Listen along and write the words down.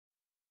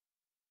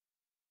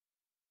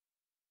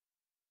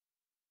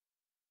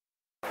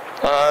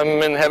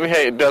In heavy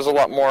hay, it does a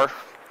lot more.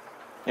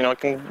 You know, it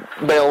can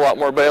bale a lot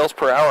more bales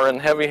per hour in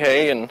heavy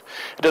hay, and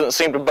it doesn't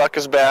seem to buck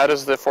as bad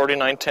as the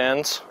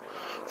 4910s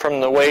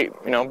from the weight,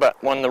 you know, but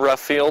on the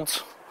rough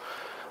fields.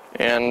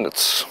 And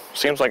it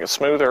seems like it's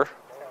smoother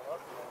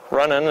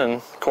running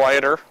and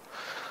quieter.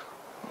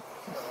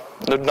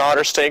 The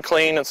knotters stay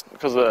clean. It's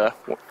because of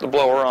the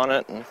blower on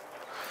it, and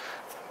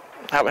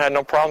haven't had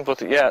no problems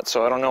with it yet.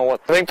 So I don't know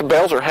what. I think the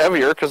bales are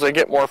heavier because they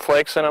get more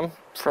flakes in them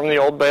from the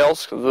old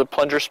bales because the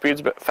plunger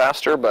speed's a bit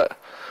faster. But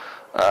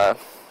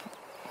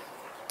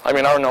I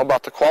mean, I don't know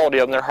about the quality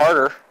of them. They're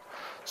harder,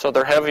 so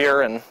they're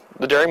heavier. And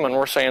the dairymen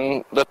were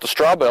saying that the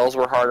straw bales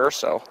were harder,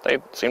 so they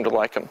seem to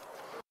like them.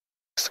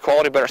 It's the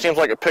quality better. It seems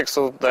like it picks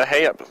the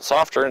hay up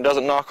softer and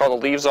doesn't knock all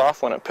the leaves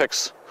off when it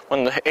picks.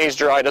 When the hay's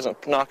dry, it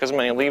doesn't knock as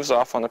many leaves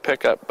off on the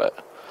pickup.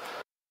 But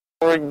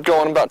we're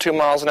going about 2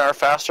 miles an hour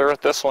faster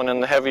with this one in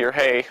the heavier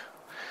hay,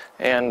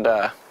 and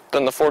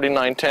than the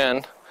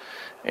 4910,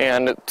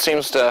 and it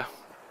seems to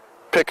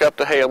pick up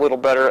the hay a little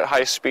better at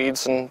high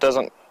speeds and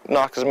doesn't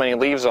knock as many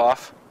leaves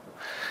off.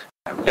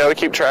 Yeah, we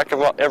keep track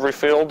of every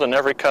field and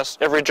every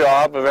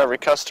job of every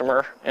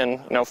customer, and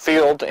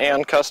field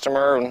and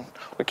customer, and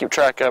we keep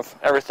track of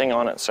everything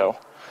on it. So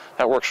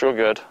that works real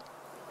good.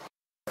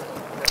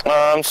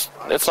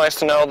 It's nice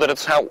to know that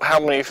it's how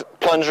many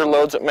plunger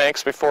loads it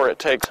makes before it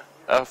takes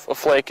a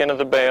flake into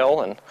the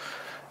bale, and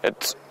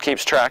it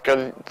keeps track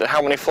of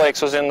how many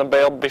flakes was in the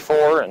bale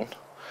before, and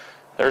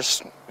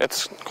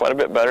it's quite a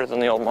bit better than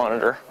the old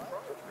monitor.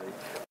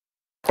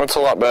 It's a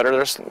lot better.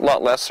 There's a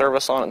lot less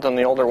service on it than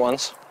the older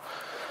ones.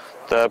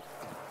 The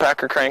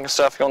packer crank and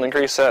stuff, you only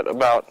grease that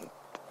about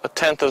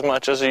 1/10 as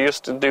much as you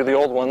used to do the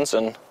old ones,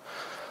 and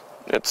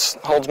it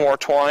holds more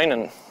twine,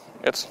 and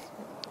it's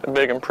a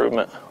big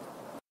improvement.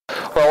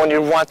 Well, when you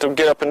want to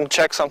get up and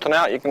check something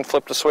out, you can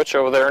flip the switch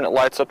over there and it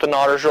lights up the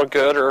knotters real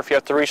good, or if you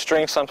have to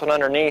restring something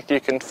underneath, you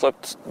can flip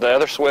the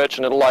other switch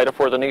and it'll light up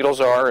where the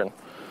needles are, and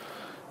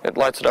it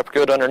lights it up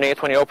good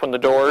underneath. When you open the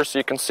doors,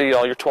 you can see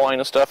all your twine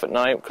and stuff at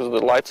night because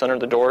the lights under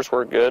the doors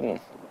work good, and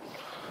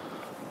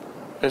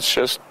it's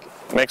just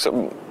makes it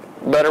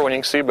better when you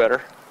can see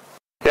better.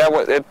 Yeah,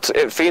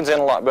 it feeds in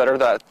a lot better.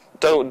 That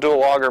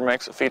dual auger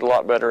makes it feed a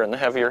lot better in the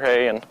heavier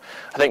hay, and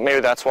I think maybe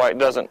that's why it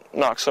doesn't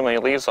knock so many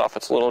leaves off.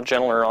 It's a little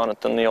gentler on it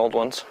than the old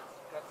ones.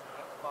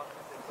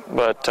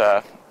 But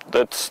the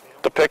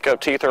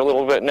pickup teeth are a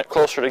little bit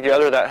closer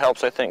together. That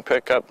helps, I think,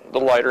 pick up the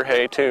lighter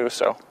hay too.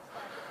 So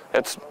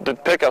the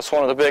pickup's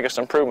one of the biggest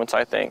improvements,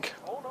 I think.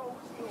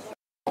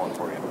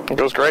 It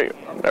goes great.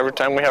 Every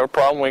time we have a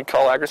problem, we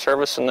call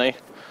Agri-Service and they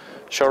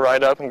show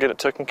right up and get it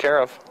taken care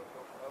of.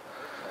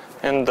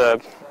 And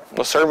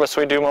the service,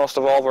 we do most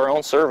of all of our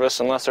own service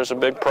unless there's a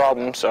big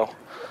problem.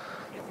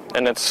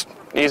 And it's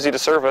easy to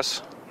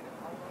service.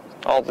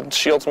 All the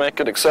shields make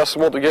it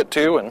accessible to get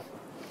to, and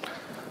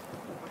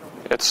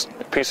it's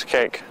a piece of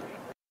cake.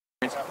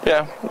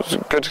 Yeah, it was a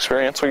good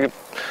experience. We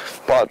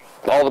bought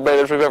all the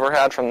balers we've ever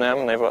had from them,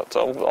 and they've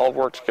all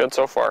worked good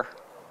so far.